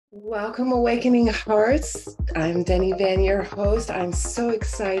Welcome, Awakening Hearts. I'm Denny Van, your host. I'm so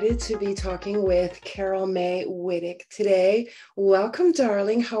excited to be talking with Carol Mae Whittick today. Welcome,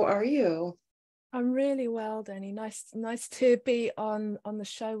 darling. How are you? I'm really well, Denny. Nice to be on the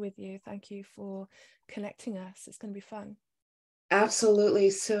show with you. Thank you for connecting us. It's going to be fun. Absolutely.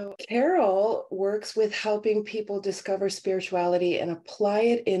 So, Carol works with helping people discover spirituality and apply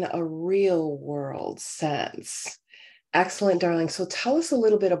it in a real world sense. Excellent, darling. So, tell us a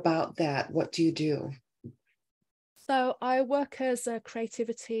little bit about that. What do you do? So I work as a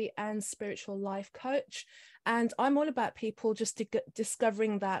creativity and spiritual life coach, and I'm all about people just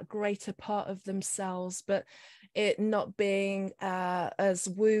discovering that greater part of themselves, but it not being as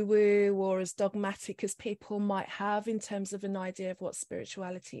woo-woo or as dogmatic as people might have in terms of an idea of what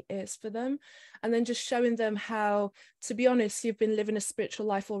spirituality is for them. And then just showing them how, to be honest, you've been living a spiritual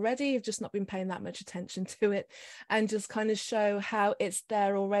life already, you've just not been paying that much attention to it, and just kind of show how it's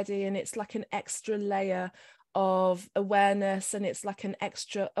there already, and it's like an extra layer of awareness, and it's like an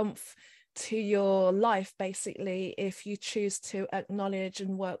extra oomph to your life, basically, if you choose to acknowledge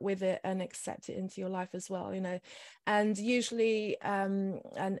and work with it and accept it into your life as well, and usually and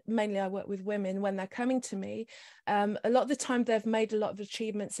mainly I work with women when they're coming to me. A lot of the time they've made a lot of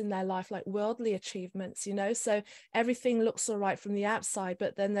achievements in their life, like worldly achievements, so everything looks all right from the outside,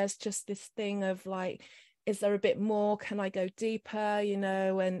 but then there's just this thing of like, is there a bit more? Can I go deeper,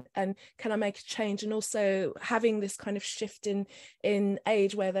 and can I make a change? And also having this kind of shift in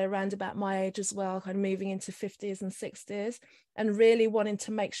age, where they're around about my age as well, kind of moving into 50s and 60s, and really wanting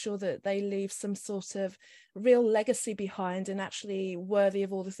to make sure that they leave some sort of real legacy behind, and actually worthy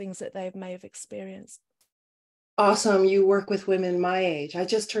of all the things that they may have experienced. Awesome. You work with women my age. I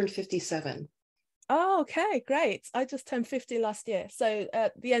just turned 57. Oh, okay, great. I just turned 50 last year, so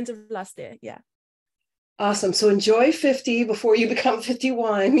at the end of last year. Yeah. Awesome. So enjoy 50 before you become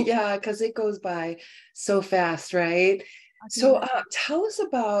 51. Yeah, because it goes by so fast, right? I can So imagine. tell us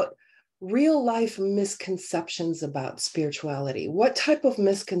about real life misconceptions about spirituality. What type of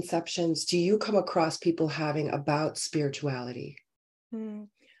misconceptions do you come across people having about spirituality? Hmm.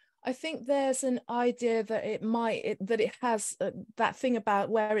 I think there's an idea that that it has that thing about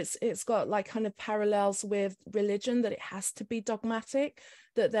where it's got like kind of parallels with religion, that it has to be dogmatic,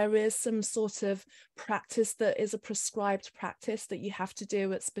 that there is some sort of practice that is a prescribed practice that you have to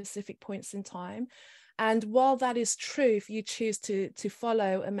do at specific points in time. And while that is true, if you choose to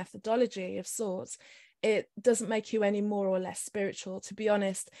follow a methodology of sorts, it doesn't make you any more or less spiritual. To be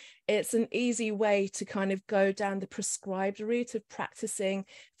honest, it's an easy way to kind of go down the prescribed route of practicing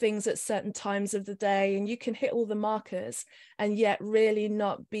things at certain times of the day, and you can hit all the markers and yet really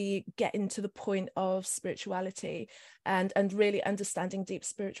not be getting to the point of spirituality and really understanding deep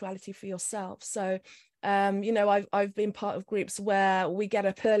spirituality for yourself. So I've been part of groups where we get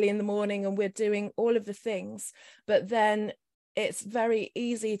up early in the morning and we're doing all of the things, but then it's very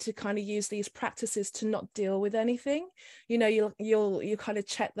easy to kind of use these practices to not deal with anything. You kind of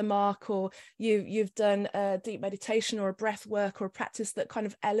check the mark, or you've done a deep meditation or a breath work or a practice that kind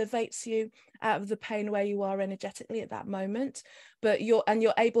of elevates you out of the pain where you are energetically at that moment, but you're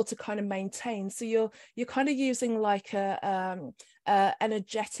able to kind of maintain. So you're kind of using like a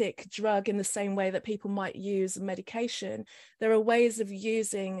energetic drug in the same way that people might use medication. There are ways of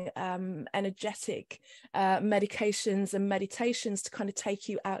using energetic medications and meditations to kind of take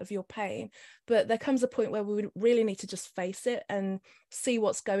you out of your pain, but there comes a point where we really need to just face it and see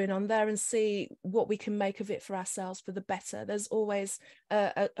what's going on there and see what we can make of it for ourselves for the better. There's always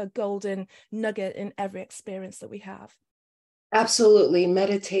a golden nugget in every experience that we have. Absolutely.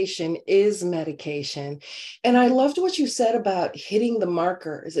 Meditation is medication. And I loved what you said about hitting the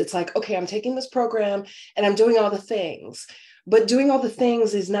markers. It's like, okay, I'm taking this program and I'm doing all the things, but doing all the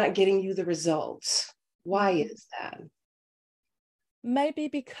things is not getting you the results. Why Mhm. is that? Maybe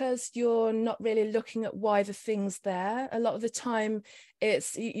because you're not really looking at why the thing's there. A lot of the time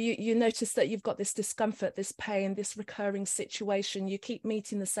it's you notice that you've got this discomfort, this pain, this recurring situation. You keep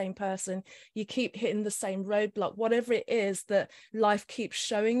meeting the same person, you keep hitting the same roadblock, whatever it is that life keeps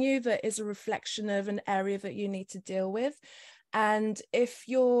showing you that is a reflection of an area that you need to deal with. And if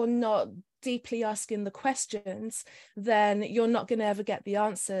you're not deeply asking the questions, then you're not going to ever get the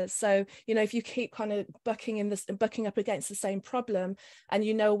answers. So, if you keep kind of bucking up against the same problem, and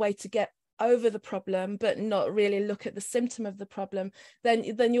you know a way to get over the problem but not really look at the symptom of the problem, then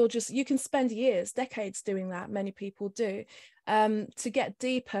you can spend years, decades doing that. Many people do. To get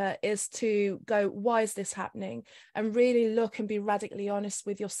deeper is to go, why is this happening? And really look and be radically honest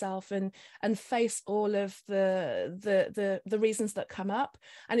with yourself, and face all of the reasons that come up.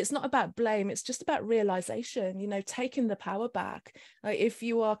 And it's not about blame, it's just about realization, you know, taking the power back. Like, if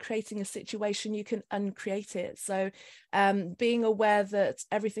you are creating a situation, you can uncreate it. So being aware that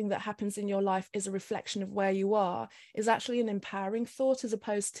everything that happens in your life is a reflection of where you are is actually an empowering thought, as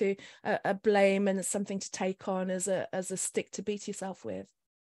opposed to a blame and something to take on as a stick to beat yourself with.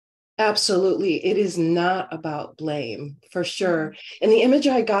 Absolutely. It is not about blame, for sure. Mm-hmm. And the image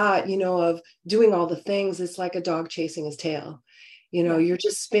I got, you know, of doing all the things, it's like a dog chasing his tail. You know, Yeah. you're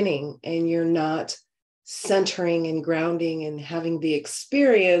just spinning and you're not centering and grounding and having the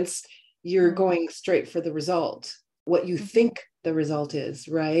experience. You're Mm-hmm. going straight for the result, what you think the result is,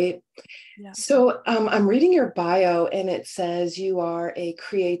 right? Yeah. So I'm reading your bio, and it says you are a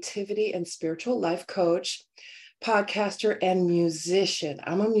creativity and spiritual life coach, podcaster, and musician.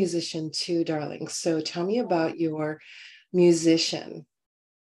 I'm a musician too, darling. So tell me about your musician.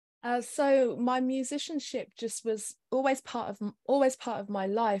 So my musicianship just was always part of my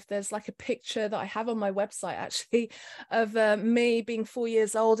life. There's like a picture that I have on my website actually of me being 4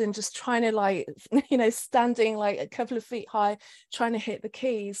 years old and just trying to, like, you know, standing like a couple of feet high, trying to hit the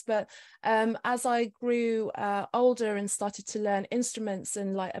keys. But as I grew older and started to learn instruments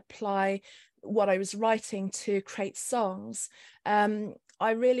and like apply what I was writing to create songs,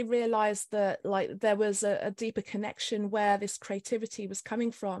 I really realized that, like, there was a deeper connection where this creativity was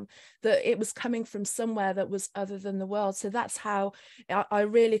coming from, that it was coming from somewhere that was other than the world. So that's how I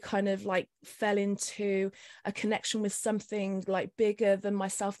really kind of like fell into a connection with something like bigger than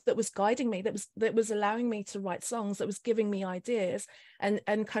myself, that was guiding me, that was allowing me to write songs, that was giving me ideas, and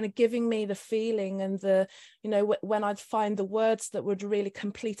kind of giving me the feeling and the, you know, when I'd find the words that would really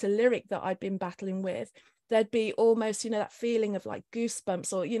complete a lyric that I'd been battling with, there'd be almost, you know, that feeling of like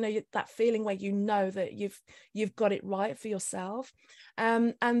goosebumps, or, you know, that feeling where you know that you've got it right for yourself.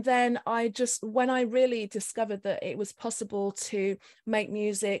 And then I just, when I really discovered that it was possible to make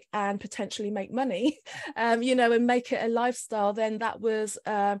music and potentially make money, you know, and make it a lifestyle, then that was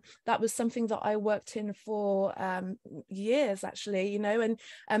something that I worked in for years actually, you know,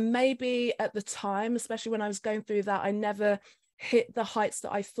 and maybe at the time, especially when I was going through that, I never hit the heights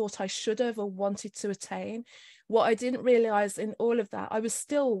that I thought I should have or wanted to attain. What I didn't realize in all of that, I was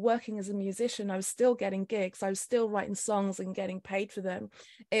still working as a musician, I was still getting gigs, I was still writing songs and getting paid for them.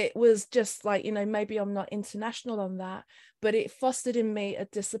 It was just like, you know, maybe I'm not international on that, but it fostered in me a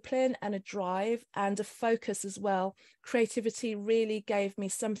discipline and a drive and a focus as well. Creativity really gave me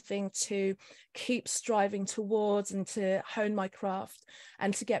something to keep striving towards and to hone my craft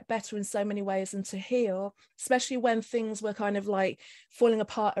and to get better in so many ways and to heal, especially when things were kind of like falling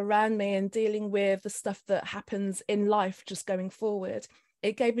apart around me and dealing with the stuff that happens in life just going forward.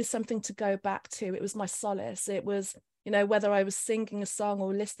 It gave me something to go back to. It was my solace. It was, you know, whether I was singing a song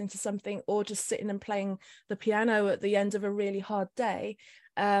or listening to something or just sitting and playing the piano at the end of a really hard day,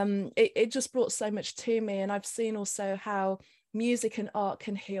 it just brought so much to me. And I've seen also how music and art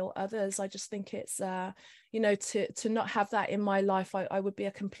can heal others. I just think it's you know, to not have that in my life, I would be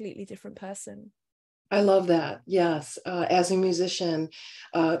a completely different person. I love that. Yes. As a musician,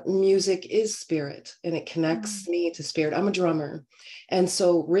 music is spirit, and it connects me to spirit. I'm a drummer. And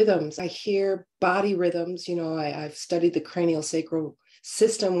so rhythms, I hear body rhythms. You know, I've studied the cranial sacral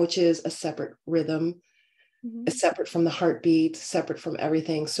system, which is a separate rhythm, separate from the heartbeat, separate from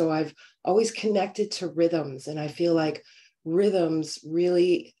everything. So I've always connected to rhythms. And I feel like rhythms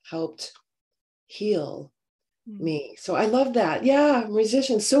really helped heal me. So I love that. Yeah,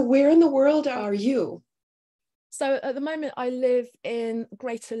 musicians. So where in the world are you? So at the moment I live in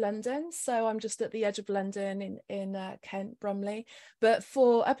Greater London, so I'm just at the edge of London in Kent, Bromley. But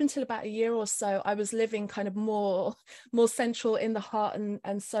for up until about a year or so, I was living kind of more central in the heart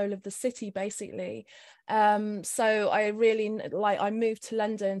and soul of the city, basically. So I really, like, I moved to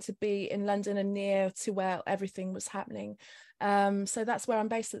London to be in London and near to where everything was happening. So that's where I'm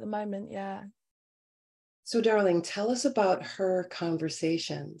based at the moment. Yeah. So, darling, tell us about her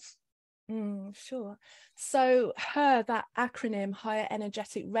conversations. Sure. So that acronym, higher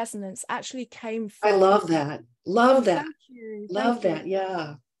energetic resonance, actually came I from, love that. oh, Love that. thank you. Love Thank you. that.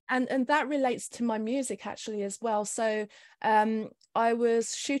 Yeah. And that relates to my music actually as well. So I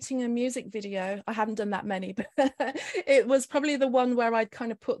was shooting a music video. I haven't done that many, but it was probably the one where I'd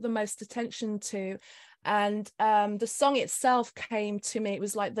kind of put the most attention to. And the song itself came to me. It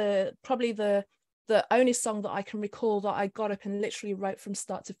was like probably the only song that I can recall that I got up and literally wrote from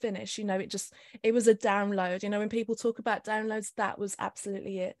start to finish. You know, it was a download. You know, when people talk about downloads, that was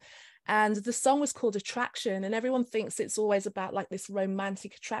absolutely it. And the song was called Attraction, and everyone thinks it's always about like this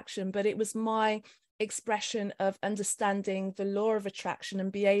romantic attraction, but it was my expression of understanding the law of attraction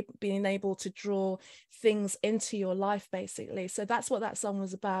and being able to draw things into your life, basically. So that's what that song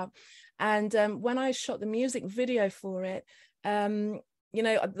was about. And when I shot the music video for it, you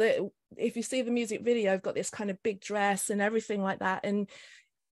know, if you see the music video, I've got this kind of big dress and everything like that. And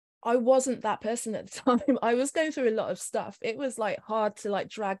I wasn't that person at the time. I was going through a lot of stuff. It was like hard to like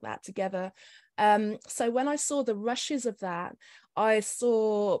drag that together. So when I saw the rushes of that, I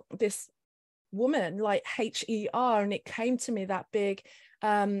saw this woman like HER, and it came to me, that big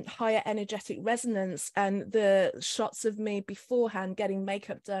higher energetic resonance. And the shots of me beforehand getting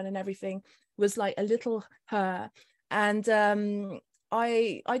makeup done and everything was like a little her. And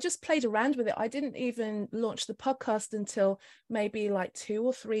I just played around with it. I didn't even launch the podcast until maybe like 2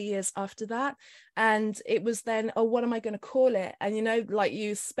 or 3 years after that. And it was then, oh, what am I going to call it? And, you know, like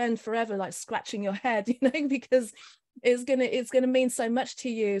you spend forever like scratching your head, you know, because it's gonna mean so much to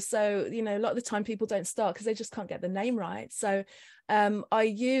you. So, you know, a lot of the time people don't start because they just can't get the name right. So I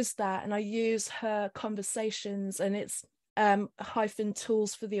use that, and I use her conversations, and it's hyphen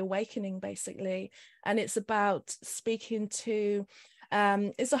tools for the awakening, basically. And it's about speaking to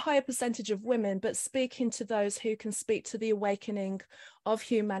it's a higher percentage of women, but speaking to those who can speak to the awakening of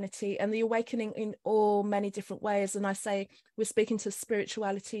humanity, and the awakening in all many different ways. And I say we're speaking to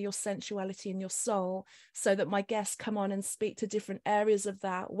spirituality, your sensuality, and your soul, so that my guests come on and speak to different areas of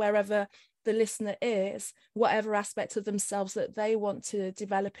that, wherever the listener is, whatever aspect of themselves that they want to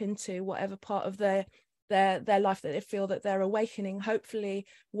develop into, whatever part of their life that they feel that they're awakening. Hopefully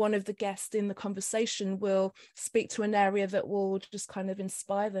one of the guests in the conversation will speak to an area that will just kind of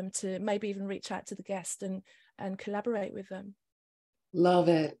inspire them to maybe even reach out to the guest and collaborate with them. Love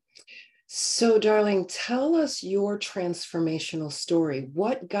it. So, darling, tell us your transformational story.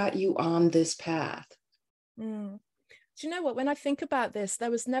 What got you on this path? Do you know what, when I think about this,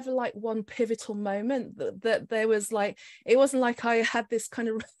 there was never like one pivotal moment that there was like, it wasn't like I had this kind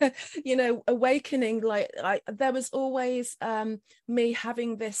of you know, awakening. Like there was always me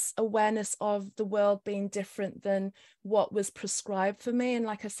having this awareness of the world being different than what was prescribed for me. And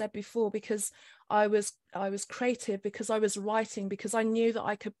like I said before, because I was creative, because I was writing, because I knew that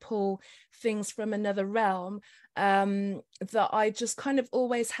I could pull things from another realm, that I just kind of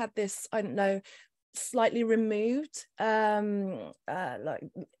always had this, I don't know, slightly removed like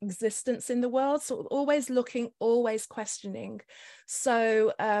existence in the world, so always looking, always questioning.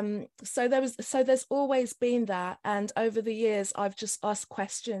 So there's always been that. And over the years I've just asked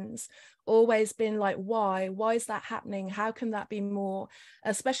questions, always been like, why is that happening? How can that be more?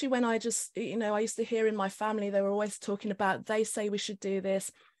 Especially when I just, you know, I used to hear in my family, they were always talking about, they say we should do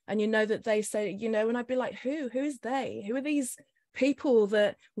this, and you know that they say, you know, and I'd be like, who is they? Who are these people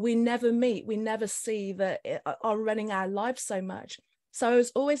that we never meet, we never see, that are running our lives so much? So I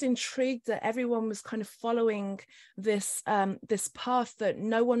was always intrigued that everyone was kind of following this this path that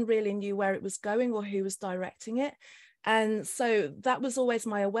no one really knew where it was going or who was directing it. And so that was always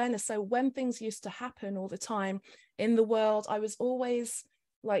my awareness. So when things used to happen all the time in the world, I was always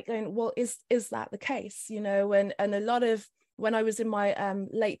like going, well, is that the case? You know, and a lot of, when I was in my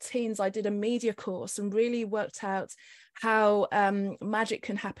late teens, I did a media course and really worked out how magic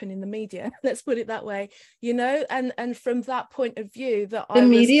can happen in the media. Let's put it that way, you know, and from that point of view, that The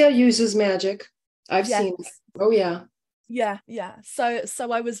media uses magic. I've seen it. Oh yeah. Yeah.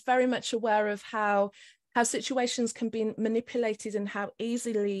 So I was very much aware of how situations can be manipulated and how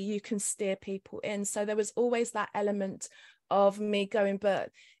easily you can steer people in. So there was always that element of me going, but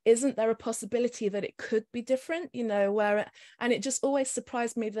isn't there a possibility that it could be different, you know, and it just always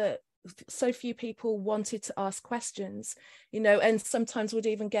surprised me that so few people wanted to ask questions, you know, and sometimes would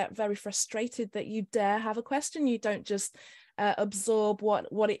even get very frustrated that you dare have a question. You don't just absorb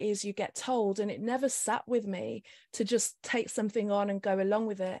what it is you get told. And it never sat with me to just take something on and go along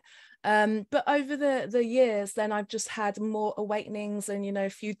with it. But over the years, then I've just had more awakenings and, you know,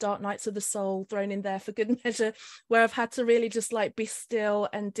 a few dark nights of the soul thrown in there for good measure, where I've had to really just like be still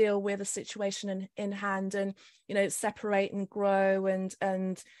and deal with a situation in hand, and, you know, separate and grow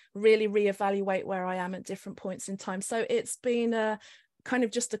and really reevaluate where I am at different points in time. So it's been a kind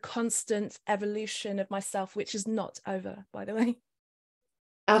of just a constant evolution of myself, which is not over, by the way.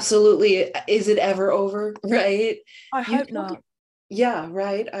 Absolutely. Is it ever over? Right? I hope not. Yeah,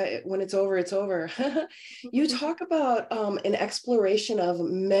 right. When it's over, it's over. You talk about an exploration of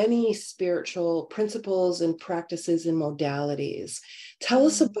many spiritual principles and practices and modalities. Tell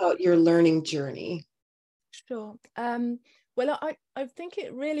us about your learning journey. Sure. Well, I think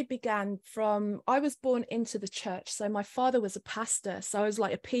it really began from, I was born into the church. So my father was a pastor. So I was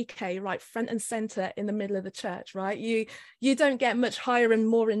like a PK, right, front and center in the middle of the church, right? You don't get much higher and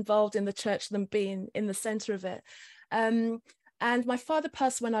more involved in the church than being in the center of it. And my father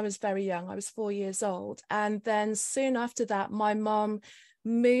passed when I was very young. I was 4 years old. And then soon after that, my mom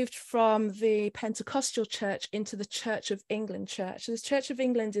moved from the Pentecostal church into the Church of England church. So the Church of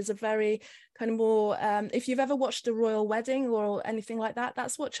England is a very kind of more, if you've ever watched a royal wedding or anything like that,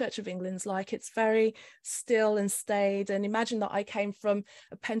 that's what Church of England's like. It's very still and staid. And imagine that I came from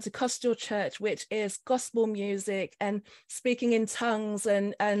a Pentecostal church, which is gospel music and speaking in tongues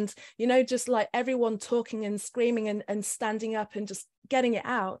and you know, just like everyone talking and screaming and standing up and just getting it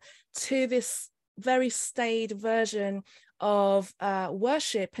out, to this very staid version of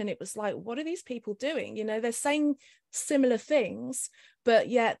worship. And it was like, what are these people doing? You know, they're saying similar things, but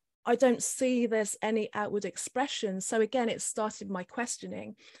yet I don't see there's any outward expression. So again, it started my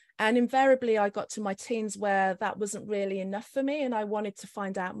questioning. And invariably, I got to my teens where that wasn't really enough for me and I wanted to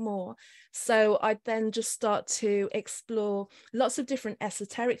find out more. So I then just start to explore lots of different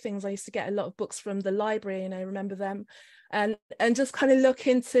esoteric things. I used to get a lot of books from the library, and I remember them, and just kind of look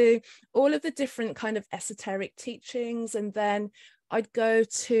into all of the different kind of esoteric teachings. And then I'd go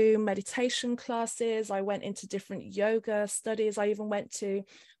to meditation classes. I went into different yoga studies. I even went to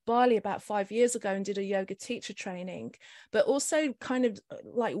Bali about 5 years ago and did a yoga teacher training, but also kind of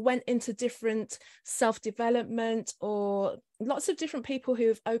like went into different self-development, or lots of different people who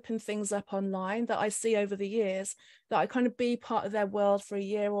have opened things up online that I see over the years, that I kind of be part of their world for a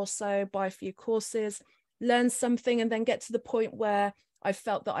year or so, buy a few courses, learn something, and then get to the point where I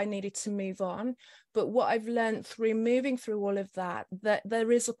felt that I needed to move on. But what I've learned through moving through all of that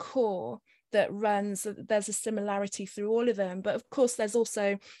there is a core that runs, there's a similarity through all of them. But of course, there's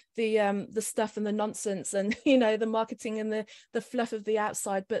also the stuff and the nonsense and, you know, the marketing and the fluff of the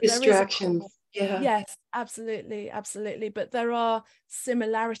outside. But there is a core. Distractions. Yeah. Yes, absolutely, absolutely. But there are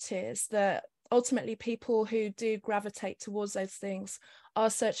similarities that ultimately people who do gravitate towards those things are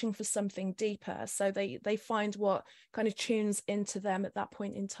searching for something deeper. So they find what kind of tunes into them at that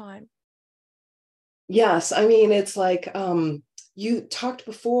point in time. Yes. I mean, it's like you talked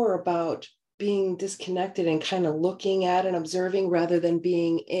before about being disconnected and kind of looking at and observing rather than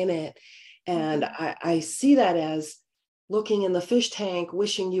being in it. And I see that as looking in the fish tank,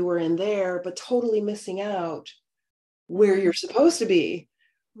 wishing you were in there, but totally missing out where you're supposed to be.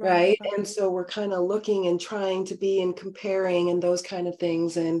 Right. Right. And so we're kind of looking and trying to be and comparing and those kind of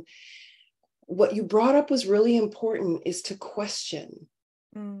things. And what you brought up was really important, is to question.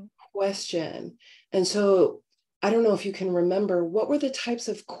 Question. And so I don't know if you can remember, what were the types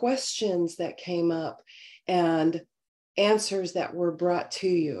of questions that came up and answers that were brought to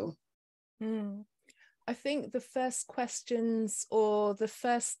you? I think the first questions, or the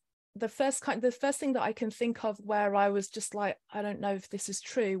first thing that I can think of where I was just like, I don't know if this is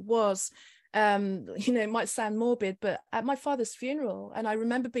true, was you know, it might sound morbid, but at my father's funeral. And I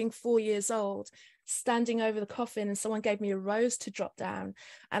remember being 4 years old, standing over the coffin, and someone gave me a rose to drop down.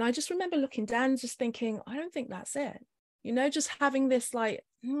 And I just remember looking down and just thinking, I don't think that's it. You know, just having this like,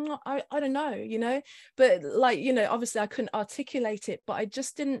 I don't know, you know, but like, you know, obviously I couldn't articulate it, but I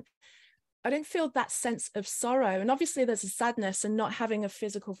didn't feel that sense of sorrow. And obviously there's a sadness, and not having a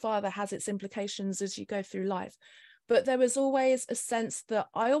physical father has its implications as you go through life. But there was always a sense that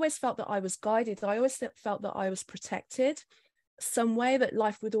I always felt that I was guided. I always felt that I was protected some way, that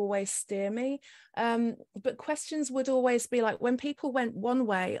life would always steer me. But questions would always be like, when people went one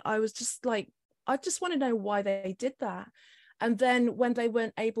way, I was just like, I just want to know why they did that. And then when they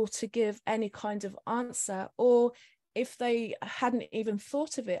weren't able to give any kind of answer, or if they hadn't even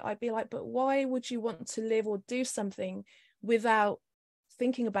thought of it, I'd be like, but why would you want to live or do something without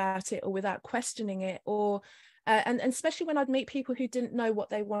thinking about it or without questioning it? Or and especially when I'd meet people who didn't know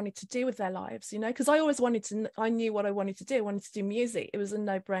what they wanted to do with their lives, you know, because I always I knew what I wanted to do. I wanted to do music. It was a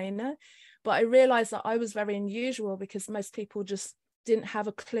no-brainer. But I realized that I was very unusual, because most people just didn't have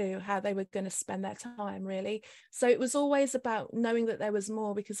a clue how they were going to spend their time, really. So it was always about knowing that there was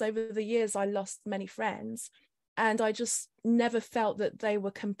more, because over the years I lost many friends, and I just never felt that they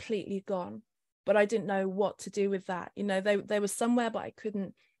were completely gone, but I didn't know what to do with that. You know, they were somewhere, but I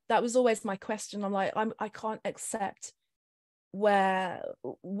couldn't. That was always my question. I'm like, I can't accept where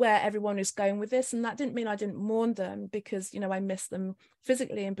everyone is going with this. And that didn't mean I didn't mourn them, because, you know, I miss them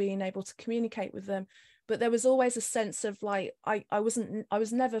physically and being able to communicate with them. But there was always a sense of like, I was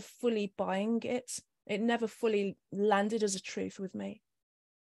never fully buying it. It never fully landed as a truth with me.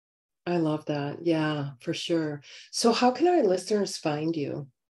 I love that. Yeah, for sure. So how can our listeners find you?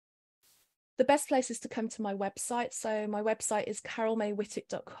 The best place is to come to my website. So my website is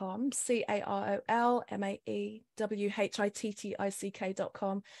carolmaewhittick.com,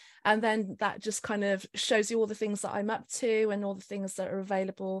 carolmaewhittick.com. And then that just kind of shows you all the things that I'm up to and all the things that are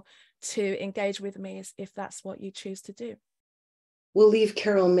available to engage with me if that's what you choose to do. We'll leave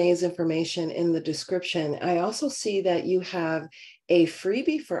Carol Mae's information in the description. I also see that you have a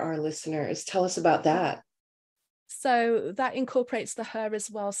freebie for our listeners. Tell us about that. So that incorporates the her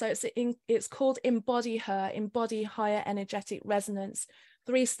as well. So it's called Embody Her, Embody Higher Energetic Resonance,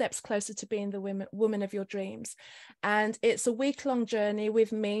 3 steps closer to being the woman of your dreams. And it's a week-long journey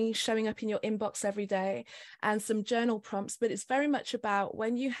with me showing up in your inbox every day and some journal prompts. But it's very much about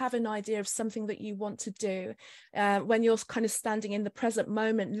when you have an idea of something that you want to do, when you're kind of standing in the present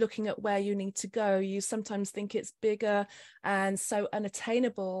moment, looking at where you need to go, you sometimes think it's bigger and so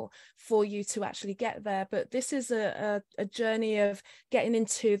unattainable for you to actually get there. But this is a journey of getting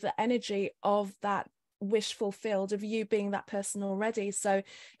into the energy of that wish fulfilled, of you being that person already. So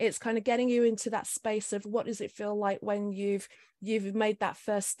it's kind of getting you into that space of what does it feel like when you've made that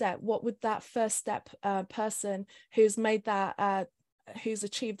first step. What would that first step person who's made that who's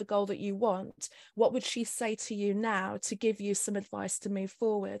achieved the goal that you want, what would she say to you now to give you some advice to move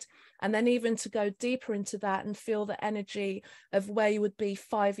forward? And then even to go deeper into that and feel the energy of where you would be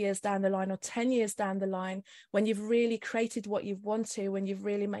 5 years down the line or 10 years down the line, when you've really created what you want to, when you've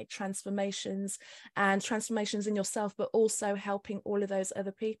really made transformations in yourself, but also helping all of those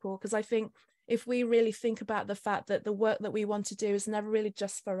other people. Because I think if we really think about the fact that the work that we want to do is never really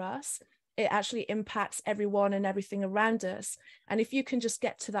just for us, it actually impacts everyone and everything around us. And if you can just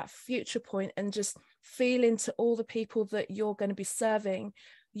get to that future point and just feel into all the people that you're going to be serving,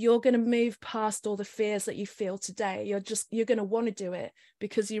 you're going to move past all the fears that you feel today. You're going to want to do it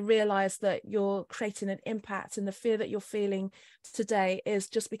because you realize that you're creating an impact, and the fear that you're feeling today is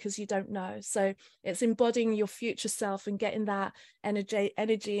just because you don't know. So it's embodying your future self and getting that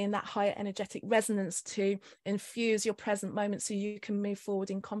energy and that higher energetic resonance to infuse your present moment so you can move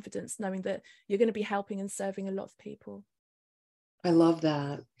forward in confidence, knowing that you're going to be helping and serving a lot of people. I love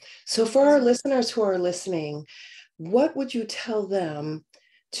that. So for our listeners who are listening, what would you tell them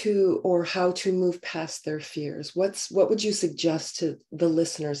or how to move past their fears? What would you suggest to the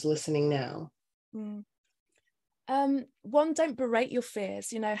listeners listening now? One, don't berate your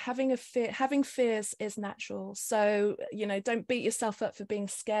fears. Having fears is natural. So, don't beat yourself up for being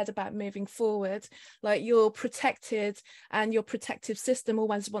scared about moving forward. Like, you're protected, and your protective system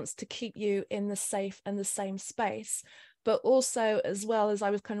always wants to keep you in the safe and the same space. But also, as well, as I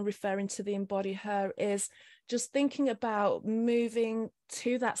was kind of referring to the embody her, is just thinking about moving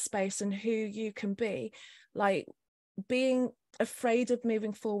to that space and who you can be. Like, being afraid of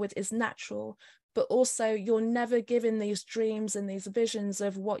moving forward is natural, but also you're never given these dreams and these visions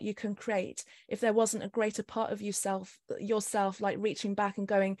of what you can create if there wasn't a greater part of yourself like reaching back and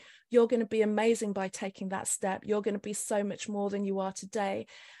going, you're going to be amazing by taking that step. You're going to be so much more than you are today.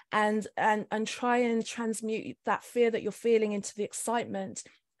 And try and transmute that fear that you're feeling into the excitement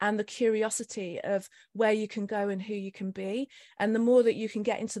and the curiosity of where you can go and who you can be. And the more that you can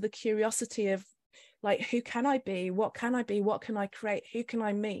get into the curiosity of, like, who can I be? What can I be? What can I create? Who can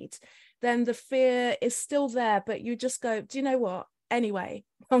I meet? Then the fear is still there, but you just go, do you know what? Anyway,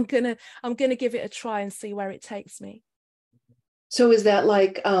 I'm gonna give it a try and see where it takes me. So is that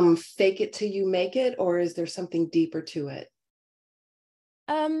like fake it till you make it, or is there something deeper to it?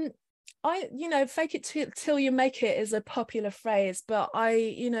 Fake it till you make it is a popular phrase, but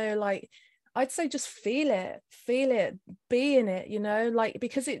I'd say just feel it, be in it, like,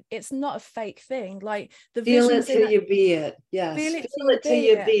 because it's not a fake thing. Like, the feel it visions till you be it. Yes, feel it till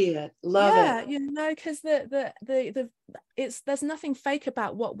you be it. Love it. Because there's nothing fake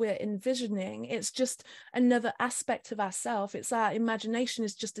about what we're envisioning. It's just another aspect of ourselves. It's our imagination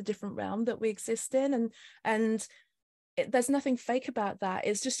is just a different realm that we exist in, and there's nothing fake about that.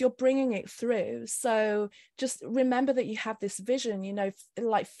 It's just you're bringing it through. So just remember that you have this vision,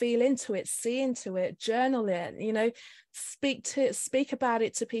 like, feel into it, see into it, journal it, speak about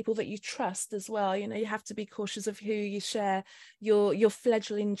it to people that you trust as well. You have to be cautious of who you share your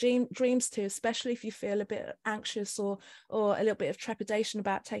fledgling dreams to, especially if you feel a bit anxious or a little bit of trepidation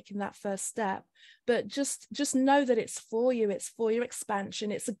about taking that first step. But just know that it's for you, it's for your expansion,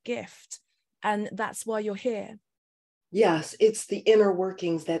 it's a gift, and that's why you're here. Yes, it's the inner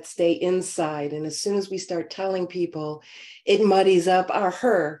workings that stay inside. And as soon as we start telling people, it muddies up our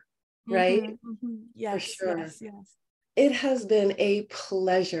her, right? Yes, for sure. Yes. It has been a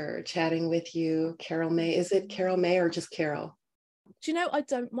pleasure chatting with you, Carol Mae. Is it Carol Mae or just Carol? Do you know, I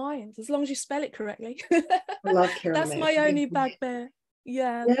don't mind as long as you spell it correctly. I love Carol That's Mae. my only bugbear.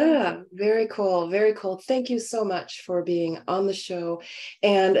 Yeah, thank you. Yeah, very cool. Very cool. Thank you so much for being on the show.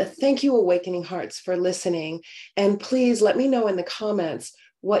 And thank you, Awakening Hearts, for listening. And please let me know in the comments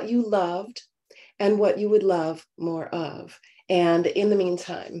what you loved and what you would love more of. And in the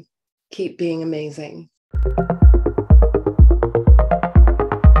meantime, keep being amazing.